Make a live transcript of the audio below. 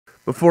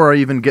Before I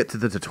even get to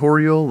the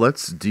tutorial,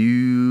 let's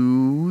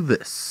do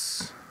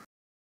this.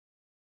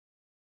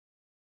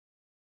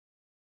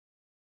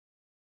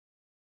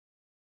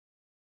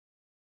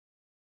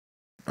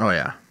 Oh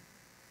yeah,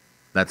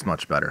 that's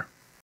much better.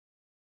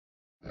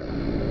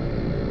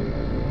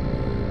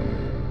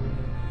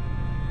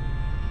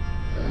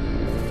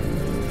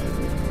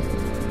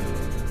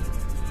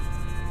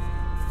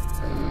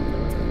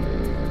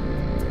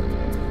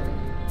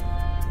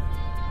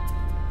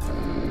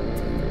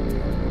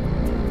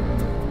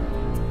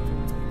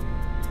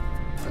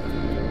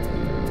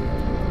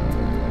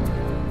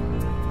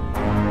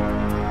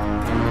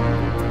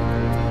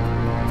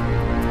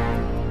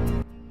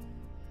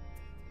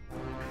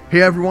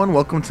 Hey everyone,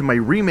 welcome to my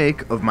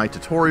remake of my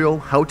tutorial,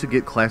 How to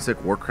Get Classic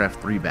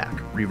WarCraft 3 Back,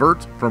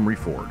 Revert from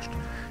Reforged.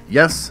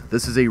 Yes,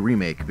 this is a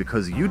remake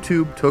because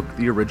YouTube took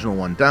the original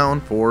one down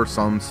for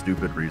some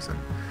stupid reason.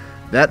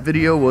 That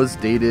video was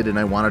dated and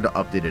I wanted to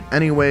update it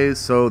anyways,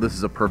 so this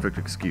is a perfect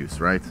excuse,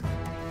 right?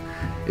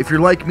 If you're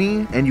like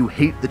me and you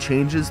hate the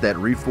changes that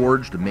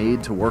Reforged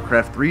made to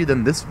WarCraft 3,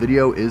 then this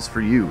video is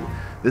for you.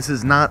 This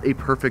is not a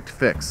perfect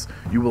fix.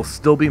 You will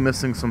still be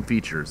missing some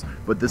features,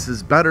 but this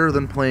is better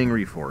than playing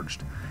Reforged.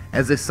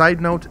 As a side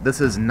note,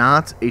 this is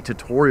not a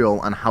tutorial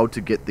on how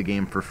to get the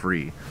game for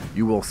free.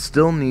 You will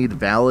still need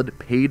valid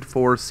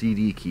paid-for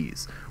CD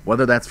keys,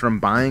 whether that's from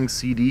buying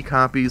CD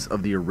copies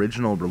of the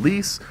original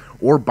release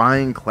or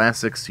buying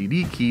classic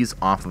CD keys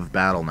off of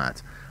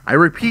Battle.net. I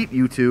repeat,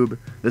 YouTube,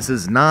 this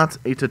is not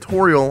a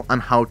tutorial on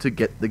how to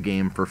get the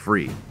game for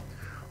free.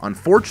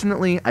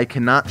 Unfortunately, I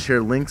cannot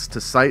share links to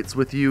sites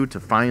with you to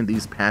find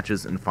these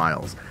patches and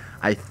files.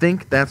 I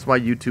think that's why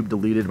YouTube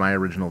deleted my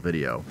original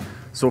video.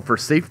 So for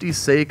safety's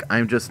sake,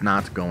 I'm just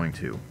not going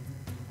to.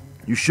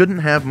 You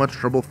shouldn't have much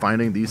trouble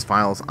finding these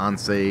files on,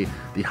 say,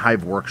 the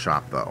Hive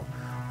Workshop, though.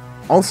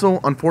 Also,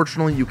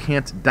 unfortunately, you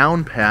can't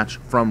downpatch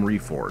from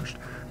Reforged.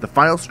 The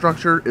file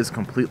structure is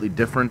completely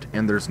different,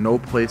 and there's no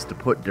place to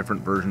put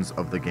different versions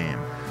of the game,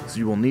 so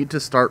you will need to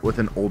start with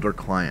an older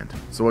client.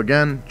 So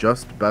again,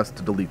 just best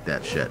to delete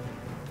that shit.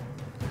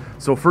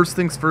 So first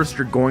things first,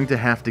 you're going to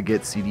have to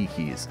get CD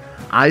keys.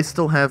 I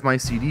still have my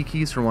CD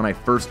keys from when I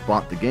first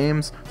bought the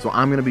games, so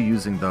I'm going to be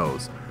using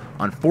those.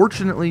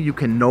 Unfortunately, you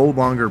can no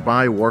longer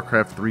buy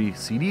Warcraft 3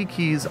 CD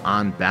keys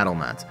on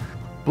Battle.net.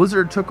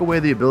 Blizzard took away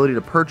the ability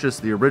to purchase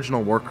the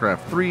original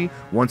Warcraft 3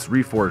 once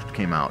Reforged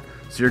came out,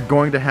 so you're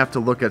going to have to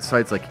look at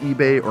sites like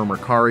eBay or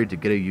Mercari to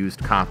get a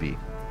used copy.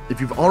 If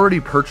you've already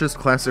purchased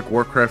Classic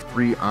Warcraft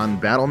 3 on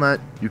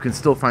Battle.net, you can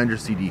still find your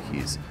CD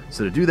keys.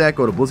 So to do that,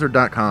 go to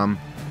blizzard.com,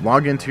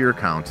 log into your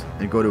account,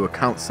 and go to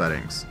Account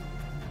Settings.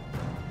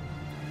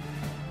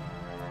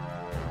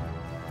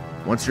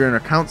 Once you're in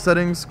Account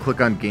Settings, click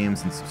on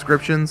Games and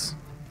Subscriptions,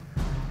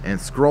 and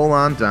scroll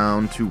on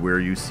down to where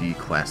you see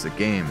Classic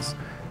Games.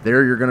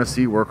 There you're going to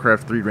see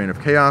Warcraft 3 Reign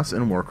of Chaos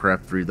and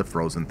Warcraft 3 The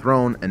Frozen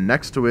Throne, and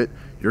next to it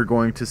you're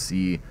going to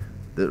see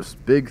this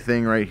big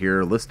thing right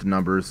here, list of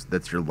numbers,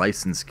 that's your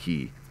license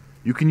key.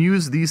 You can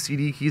use these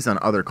CD keys on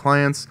other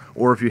clients,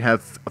 or if you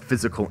have a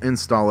physical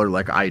installer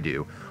like I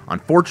do.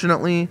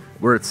 Unfortunately,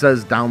 where it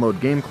says download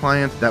game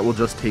client, that will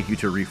just take you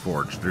to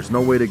Reforged. There's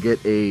no way to get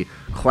a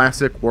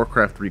classic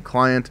Warcraft 3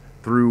 client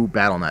through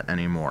Battle.net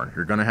anymore.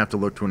 You're going to have to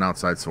look to an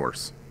outside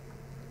source.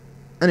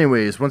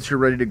 Anyways, once you're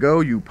ready to go,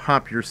 you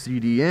pop your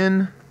CD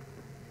in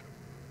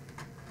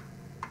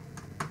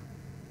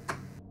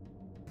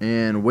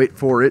and wait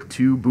for it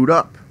to boot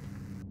up.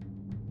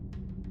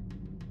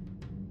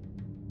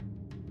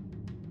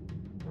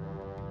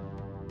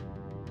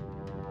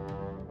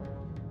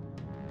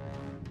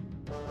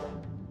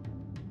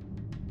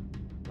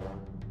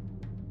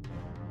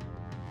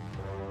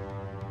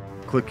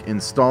 Click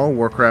Install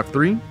Warcraft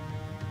 3.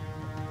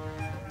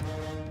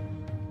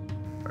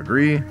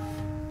 Agree.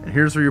 And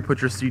here's where you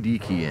put your CD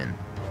key in.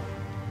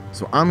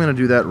 So I'm going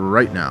to do that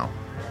right now.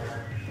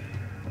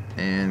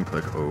 And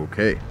click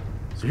OK.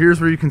 So here's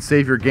where you can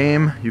save your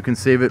game. You can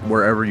save it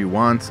wherever you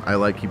want. I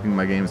like keeping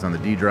my games on the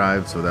D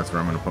drive, so that's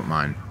where I'm going to put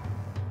mine.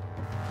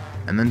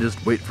 And then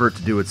just wait for it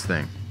to do its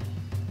thing.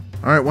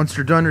 Alright, once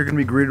you're done, you're going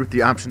to be greeted with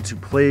the option to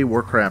play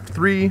Warcraft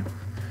 3.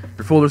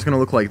 Your folder's going to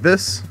look like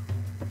this.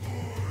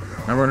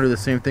 Now we're going to do the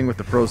same thing with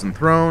the Frozen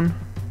Throne.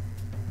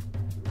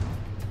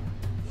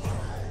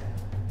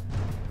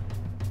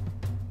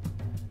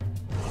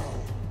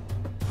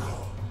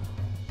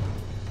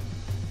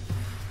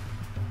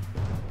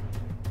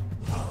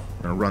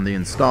 I'm going to run the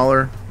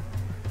installer.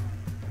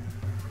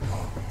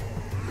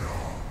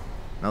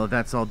 Now that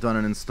that's all done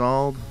and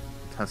installed,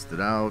 test it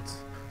out.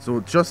 So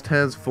it just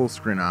has full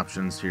screen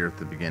options here at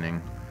the beginning.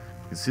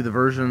 You can see the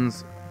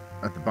versions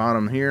at the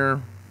bottom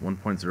here.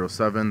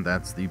 1.07,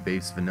 that's the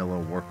base vanilla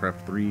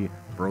Warcraft 3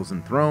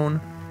 Frozen Throne.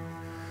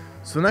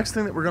 So the next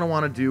thing that we're going to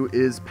want to do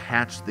is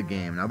patch the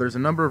game. Now there's a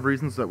number of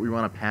reasons that we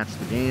want to patch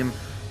the game.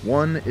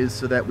 One is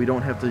so that we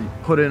don't have to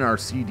put in our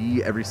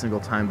CD every single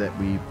time that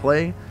we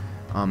play.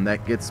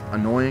 That gets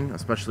annoying,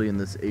 especially in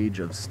this age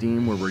of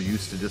Steam where we're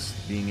used to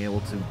just being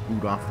able to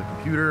boot off the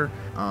computer,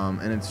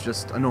 and it's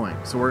just annoying.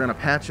 So we're going to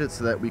patch it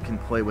so that we can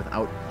play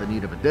without the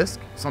need of a disc.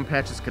 Some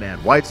patches can add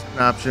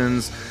widescreen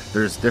options.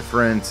 There's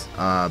different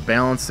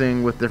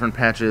balancing with different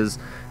patches.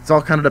 It's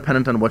all kind of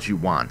dependent on what you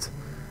want.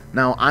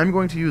 Now, I'm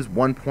going to use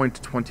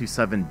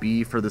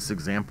 1.27b for this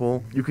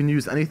example. You can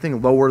use anything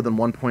lower than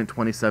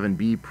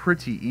 1.27b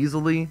pretty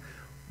easily.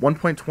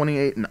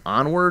 1.28 and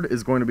onward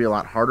is going to be a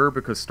lot harder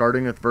because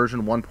starting with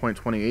version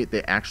 1.28,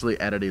 they actually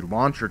added a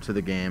launcher to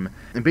the game,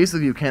 and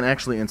basically you can't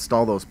actually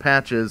install those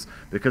patches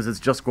because it's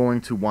just going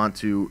to want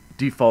to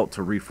default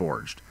to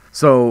Reforged.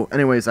 So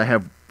anyways, I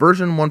have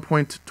version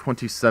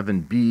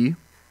 1.27b,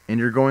 and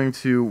you're going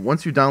to,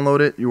 once you download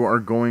it, you are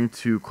going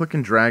to click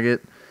and drag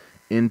it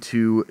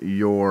into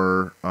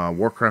your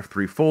Warcraft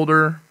 3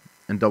 folder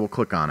and double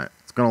click on it.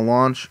 It's going to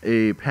launch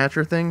a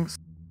patcher thing.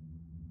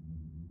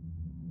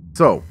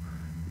 So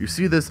you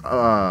see this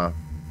box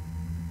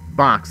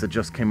that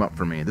just came up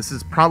for me. This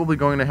is probably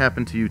going to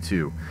happen to you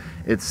too.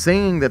 It's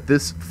saying that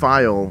this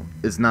file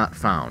is not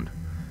found.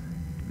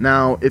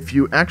 Now, if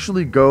you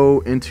actually go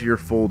into your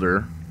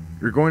folder,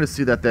 you're going to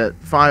see that that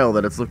file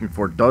that it's looking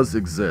for does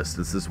exist.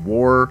 It's this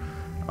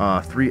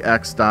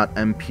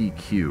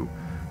war3x.mpq.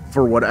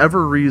 For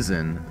whatever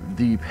reason,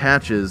 the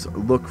patches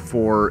look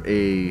for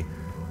a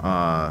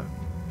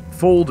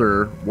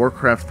folder,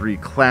 Warcraft 3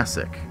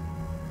 Classic.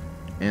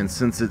 And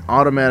since it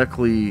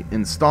automatically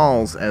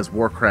installs as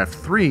Warcraft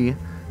 3,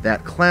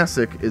 that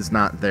Classic is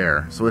not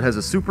there. So it has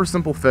a super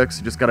simple fix.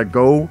 You just got to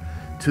go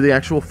to the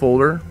actual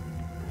folder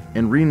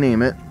and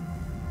rename it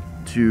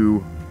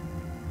to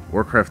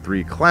Warcraft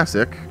 3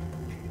 Classic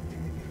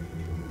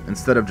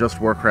instead of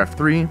just Warcraft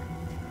 3.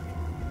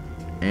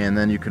 And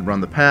then you can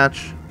run the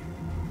patch,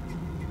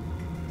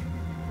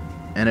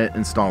 and it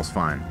installs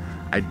fine.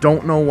 I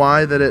don't know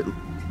why that it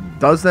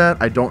does that.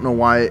 I don't know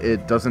why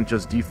it doesn't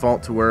just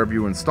default to wherever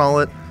you install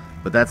it,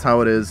 but that's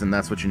how it is, and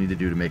that's what you need to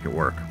do to make it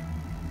work.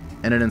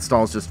 And it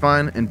installs just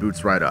fine and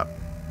boots right up.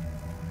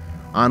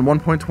 On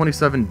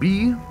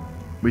 1.27b,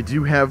 we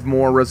do have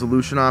more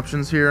resolution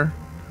options here.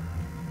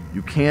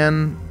 You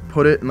can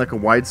put it in like a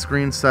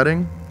widescreen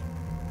setting.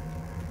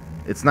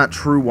 It's not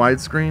true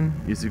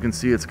widescreen. As you can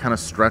see, it's kind of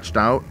stretched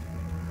out.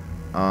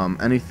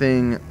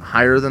 Anything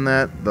higher than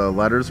that, the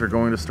letters are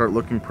going to start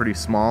looking pretty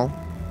small.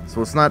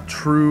 So it's not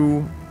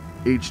true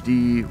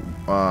HD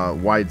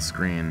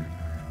widescreen.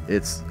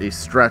 It's a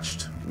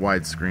stretched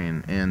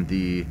widescreen, and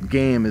the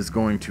game is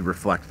going to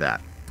reflect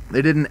that.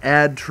 They didn't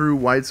add true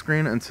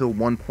widescreen until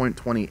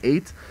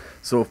 1.28,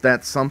 so if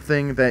that's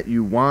something that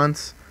you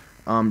want,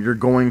 you're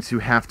going to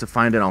have to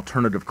find an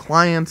alternative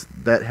client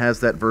that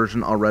has that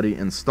version already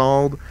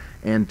installed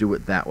and do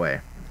it that way.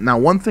 Now,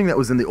 one thing that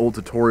was in the old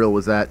tutorial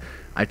was that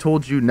I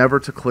told you never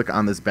to click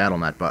on this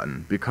BattleNet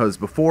button, because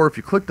before, if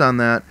you clicked on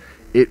that,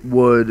 it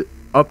would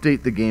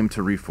update the game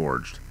to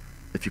Reforged.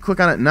 If you click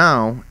on it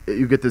now,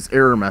 you get this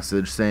error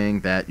message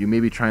saying that you may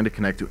be trying to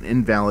connect to an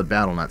invalid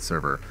BattleNet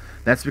server.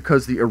 That's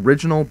because the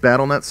original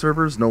BattleNet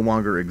servers no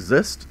longer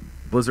exist.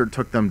 Blizzard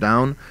took them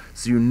down,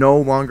 so you no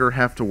longer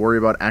have to worry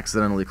about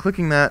accidentally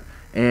clicking that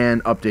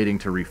and updating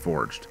to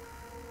Reforged.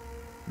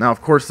 Now,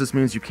 of course, this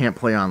means you can't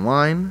play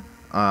online.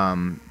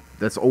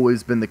 That's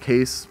always been the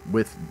case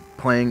with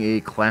playing a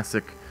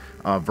classic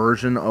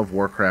version of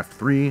Warcraft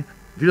 3.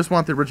 If you just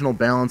want the original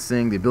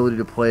balancing, the ability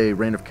to play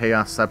Reign of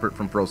Chaos separate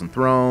from Frozen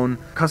Throne,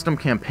 custom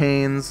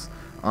campaigns,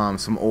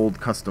 some old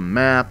custom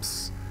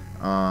maps,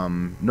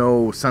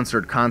 no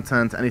censored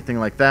content, anything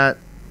like that,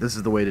 this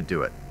is the way to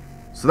do it.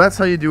 So that's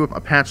how you do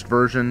a patched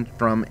version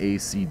from a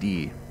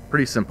CD.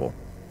 Pretty simple.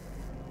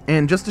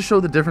 And just to show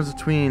the difference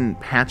between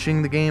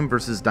patching the game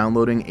versus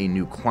downloading a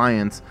new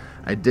client,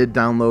 I did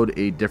download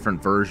a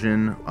different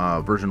version,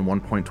 version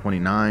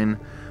 1.29.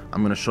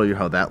 I'm going to show you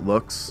how that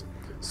looks.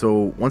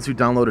 So once you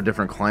download a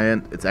different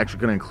client, it's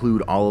actually going to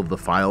include all of the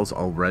files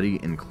already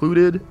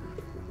included.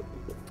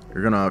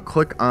 You're going to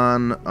click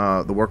on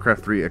the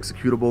Warcraft 3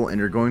 executable, and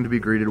you're going to be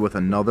greeted with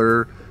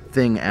another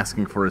thing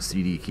asking for a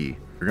CD key.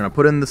 You're going to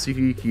put in the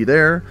CD key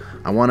there.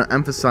 I want to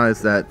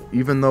emphasize that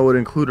even though it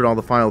included all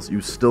the files,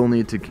 you still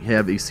need to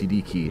have a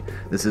CD key.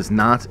 This is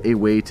not a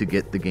way to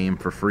get the game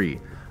for free.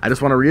 I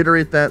just want to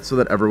reiterate that so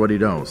that everybody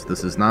knows.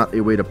 This is not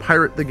a way to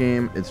pirate the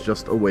game, it's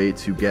just a way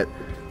to get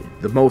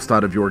the most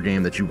out of your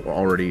game that you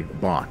already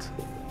bought.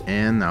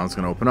 And now it's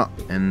going to open up.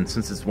 And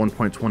since it's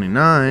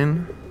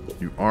 1.29,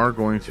 you are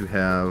going to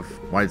have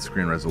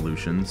widescreen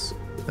resolutions.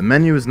 The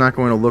menu is not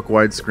going to look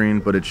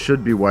widescreen, but it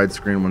should be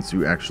widescreen once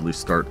you actually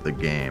start the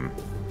game.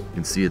 You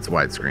can see it's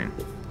widescreen.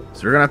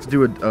 So you're going to have to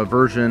do a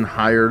version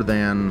higher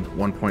than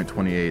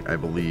 1.28, I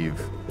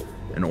believe,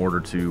 in order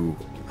to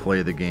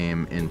play the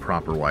game in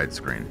proper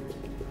widescreen.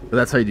 But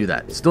that's how you do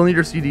that. Still need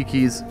your CD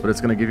keys, but it's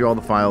going to give you all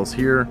the files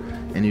here,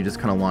 and you just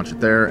kind of launch it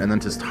there, and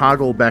then just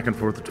toggle back and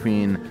forth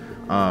between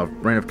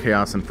Reign of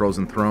Chaos and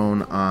Frozen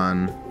Throne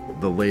on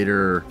the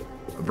later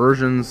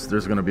versions.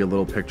 There's going to be a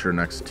little picture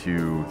next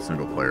to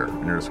single player,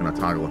 and you're just going to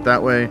toggle it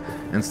that way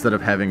instead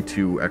of having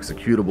two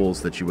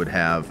executables that you would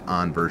have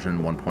on version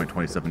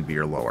 1.27b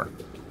or lower.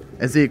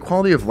 As a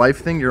quality of life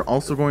thing, you're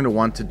also going to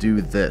want to do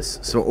this.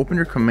 So open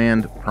your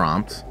command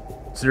prompt.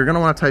 So you're going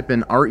to want to type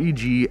in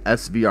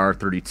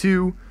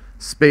regsvr32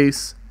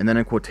 space, and then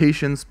in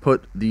quotations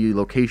put the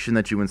location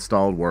that you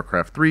installed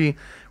Warcraft 3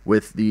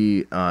 with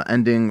the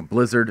ending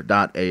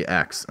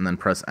blizzard.ax, and then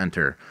press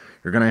enter.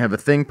 You're going to have a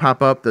thing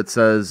pop up that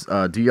says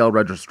DL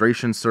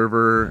registration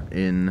server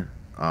in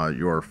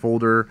your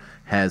folder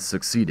has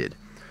succeeded.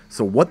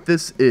 So what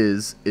this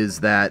is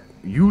that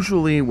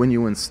usually when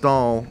you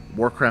install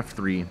Warcraft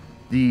 3,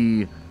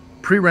 the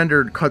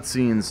pre-rendered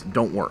cutscenes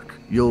don't work.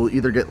 You'll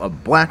either get a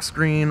black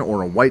screen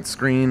or a white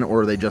screen,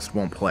 or they just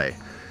won't play.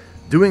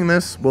 Doing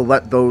this will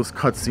let those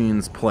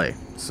cutscenes play.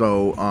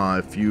 So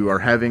if you are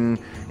having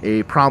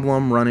a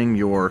problem running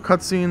your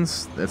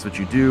cutscenes, that's what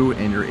you do,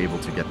 and you're able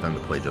to get them to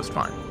play just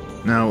fine.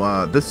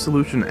 Now, this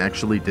solution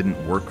actually didn't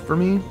work for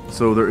me,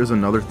 so there is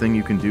another thing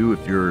you can do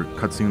if your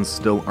cutscenes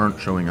still aren't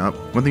showing up.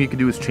 One thing you can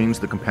do is change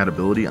the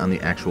compatibility on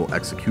the actual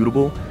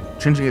executable.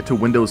 Changing it to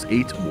Windows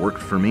 8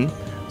 worked for me,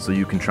 so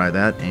you can try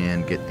that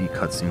and get the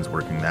cutscenes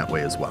working that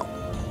way as well.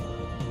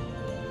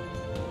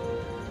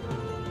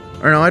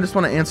 Alright, now I just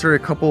want to answer a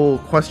couple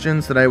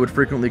questions that I would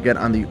frequently get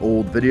on the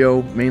old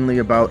video, mainly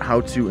about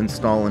how to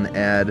install and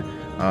add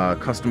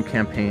custom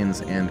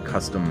campaigns and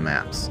custom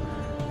maps.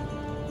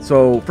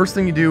 So first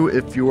thing you do,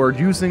 if you are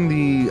using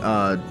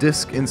the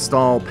disk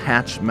install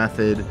patch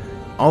method,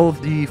 all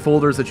of the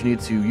folders that you need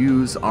to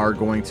use are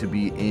going to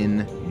be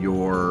in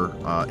your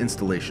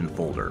installation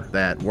folder,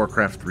 that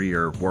Warcraft 3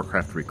 or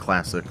Warcraft 3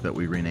 Classic that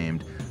we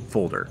renamed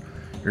folder.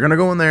 You're going to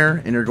go in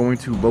there and you're going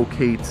to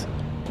locate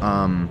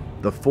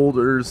the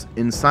folders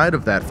inside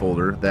of that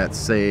folder that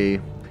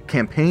say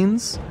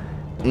campaigns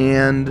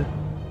and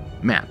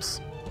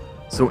maps.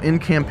 So in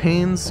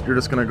campaigns, you're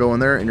just going to go in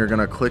there and you're going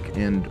to click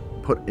and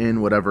put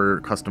in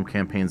whatever custom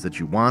campaigns that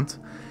you want.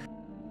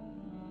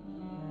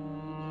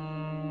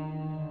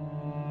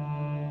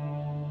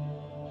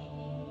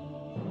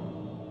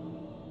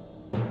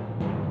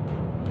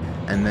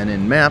 And then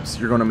in maps,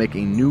 you're going to make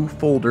a new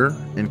folder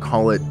and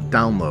call it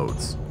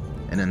downloads.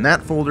 And in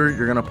that folder,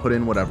 you're going to put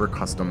in whatever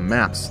custom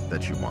maps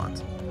that you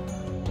want.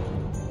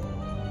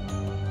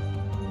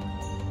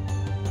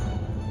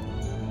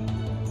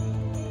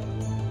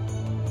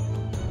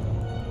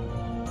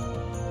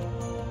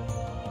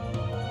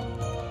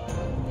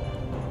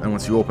 And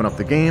once you open up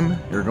the game,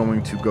 you're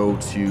going to go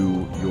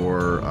to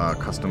your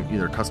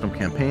either custom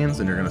campaigns,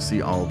 and you're going to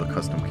see all of the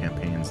custom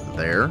campaigns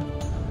there.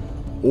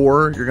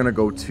 Or you're going to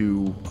go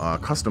to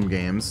custom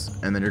games,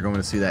 and then you're going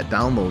to see that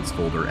downloads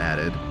folder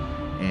added,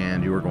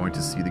 and you are going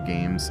to see the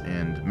games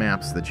and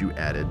maps that you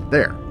added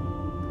there.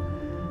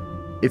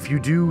 If you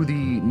do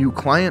the new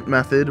client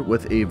method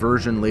with a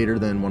version later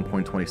than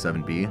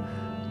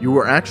 1.27b, you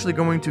are actually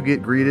going to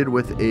get greeted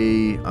with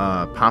a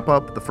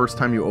pop-up the first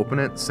time you open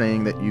it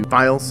saying that your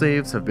file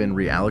saves have been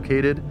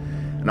reallocated,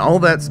 and all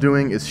that's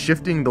doing is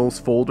shifting those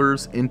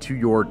folders into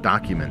your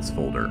documents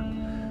folder.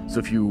 So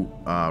if you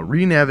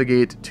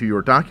re-navigate to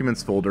your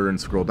documents folder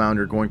and scroll down,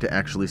 you're going to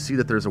actually see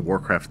that there's a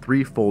Warcraft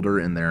 3 folder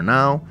in there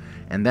now,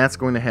 and that's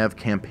going to have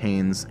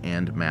campaigns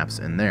and maps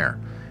in there.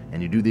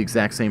 And you do the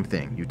exact same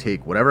thing. You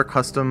take whatever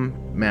custom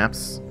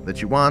maps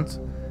that you want,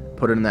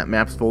 put it in that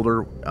maps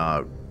folder,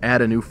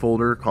 add a new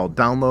folder called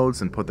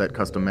downloads and put that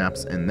custom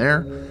maps in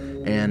there.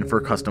 And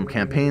for custom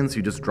campaigns,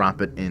 you just drop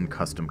it in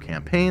custom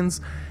campaigns,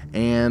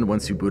 and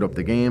once you boot up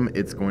the game,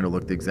 it's going to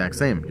look the exact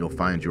same. You'll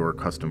find your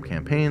custom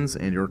campaigns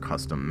and your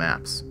custom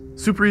maps.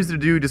 Super easy to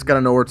do, just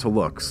gotta know where to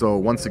look. So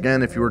once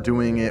again, if you are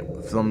doing it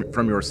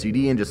from your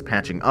CD and just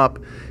patching up,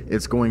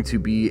 it's going to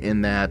be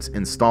in that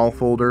install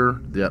folder,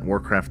 that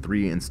Warcraft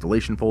 3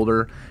 installation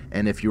folder,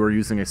 and if you are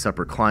using a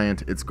separate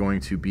client, it's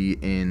going to be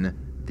in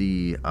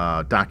the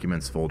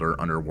documents folder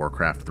under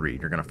Warcraft 3.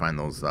 You're gonna find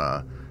those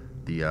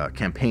the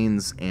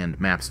campaigns and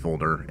maps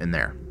folder in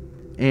there.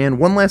 And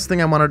one last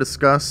thing I want to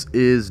discuss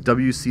is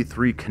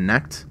WC3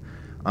 Connect.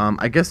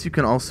 I guess you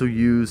can also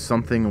use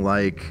something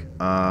like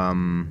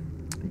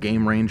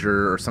Game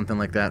Ranger or something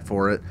like that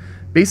for it,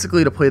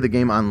 basically to play the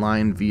game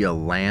online via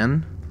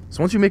LAN.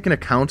 So once you make an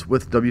account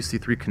with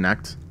WC3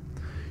 Connect,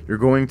 you're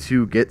going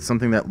to get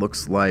something that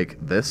looks like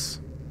this,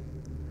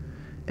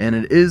 and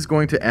it is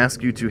going to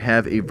ask you to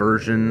have a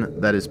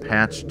version that is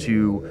patched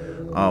to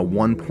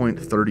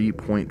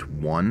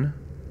 1.30.1.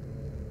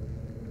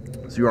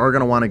 So you are going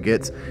to want to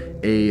get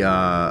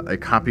a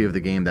copy of the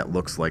game that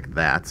looks like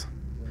that.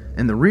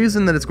 And the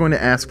reason that it's going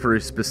to ask for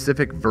a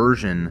specific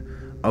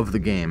version of the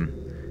game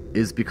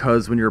is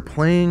because when you're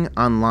playing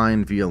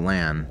online via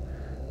LAN,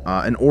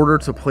 in order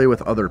to play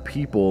with other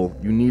people,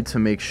 you need to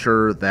make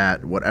sure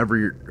that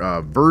whatever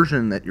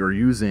version that you're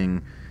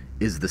using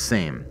is the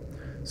same.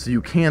 So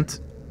you can't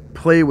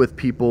play with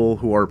people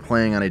who are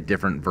playing on a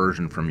different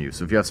version from you.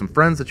 So if you have some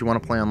friends that you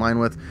want to play online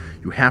with,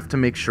 you have to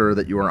make sure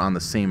that you are on the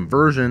same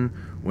version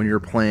when you're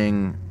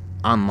playing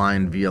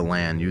online via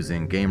LAN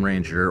using Game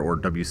Ranger or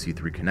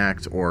WC3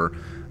 Connect, or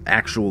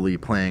actually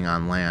playing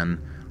on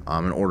LAN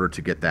in order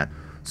to get that.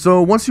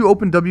 So once you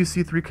open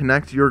WC3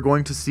 Connect, you're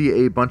going to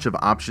see a bunch of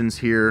options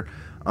here.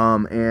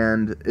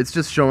 and it's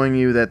just showing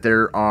you that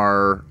there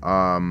are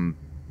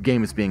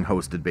games being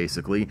hosted,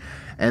 basically.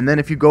 And then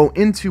if you go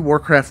into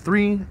Warcraft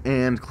 3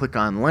 and click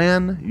on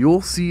LAN,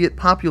 you'll see it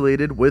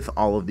populated with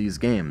all of these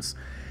games.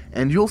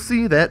 And you'll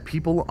see that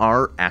people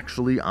are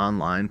actually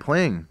online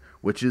playing,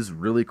 which is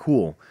really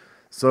cool.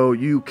 So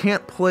you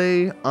can't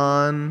play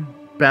on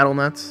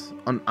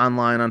BattleNet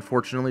online,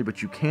 unfortunately,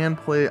 but you can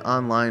play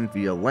online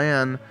via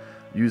LAN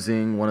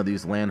using one of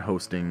these LAN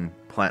hosting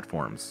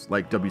platforms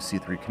like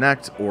WC3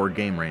 Connect or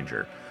Game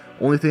Ranger.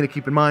 Only thing to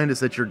keep in mind is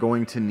that you're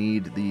going to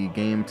need the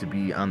game to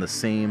be on the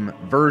same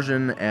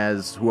version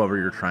as whoever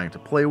you're trying to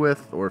play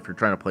with, or if you're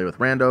trying to play with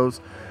randos,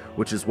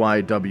 which is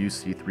why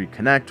WC3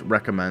 Connect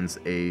recommends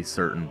a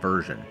certain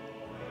version.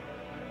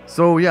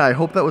 So yeah, I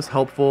hope that was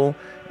helpful,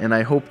 and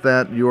I hope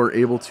that you're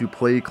able to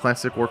play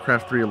Classic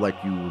Warcraft 3 like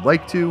you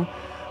like to.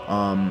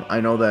 I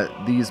know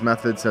that these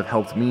methods have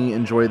helped me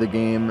enjoy the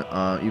game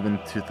even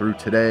through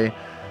today.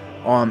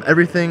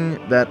 Everything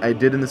that I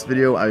did in this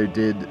video, I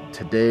did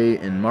today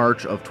in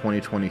March of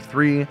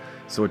 2023,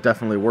 so it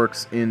definitely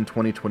works in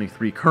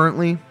 2023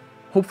 currently.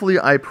 Hopefully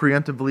I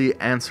preemptively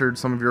answered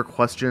some of your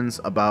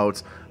questions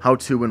about how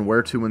to and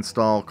where to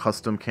install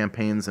custom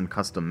campaigns and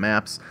custom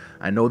maps.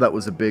 I know that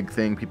was a big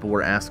thing people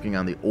were asking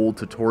on the old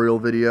tutorial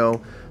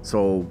video,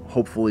 so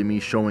hopefully me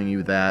showing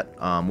you that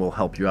will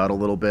help you out a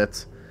little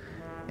bit.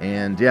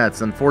 And yeah,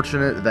 it's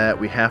unfortunate that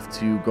we have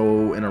to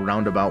go in a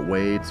roundabout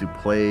way to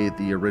play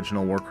the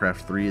original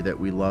Warcraft 3 that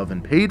we love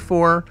and paid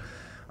for.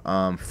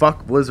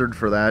 Fuck Blizzard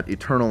for that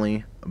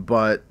eternally,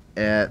 but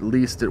at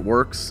least it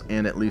works,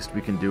 and at least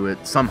we can do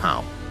it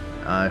somehow.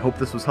 I hope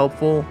this was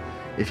helpful.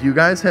 If you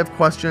guys have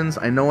questions,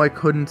 I know I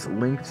couldn't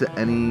link to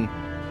any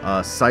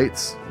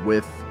sites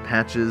with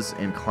patches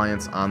and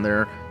clients on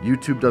there.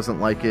 YouTube doesn't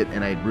like it,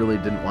 and I really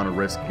didn't want to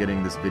risk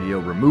getting this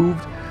video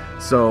removed.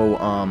 So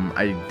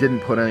I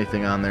didn't put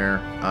anything on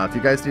there. If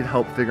you guys need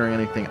help figuring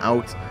anything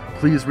out,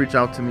 please reach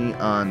out to me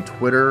on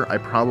Twitter. I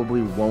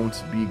probably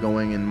won't be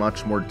going in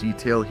much more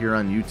detail here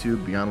on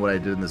YouTube beyond what I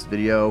did in this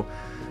video,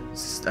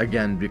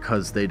 again,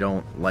 because they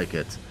don't like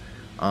it.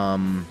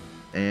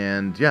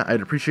 And yeah,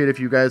 I'd appreciate if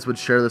you guys would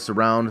share this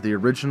around. The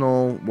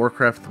original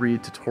Warcraft 3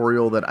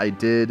 tutorial that I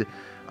did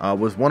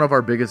was one of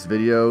our biggest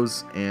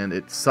videos, and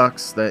it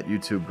sucks that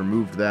YouTube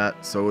removed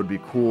that, so it would be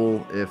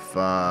cool if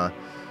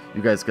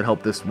you guys could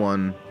help this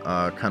one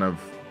kind of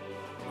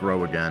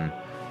grow again.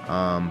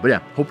 But yeah,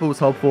 hope it was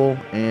helpful,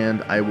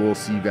 and I will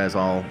see you guys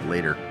all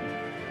later.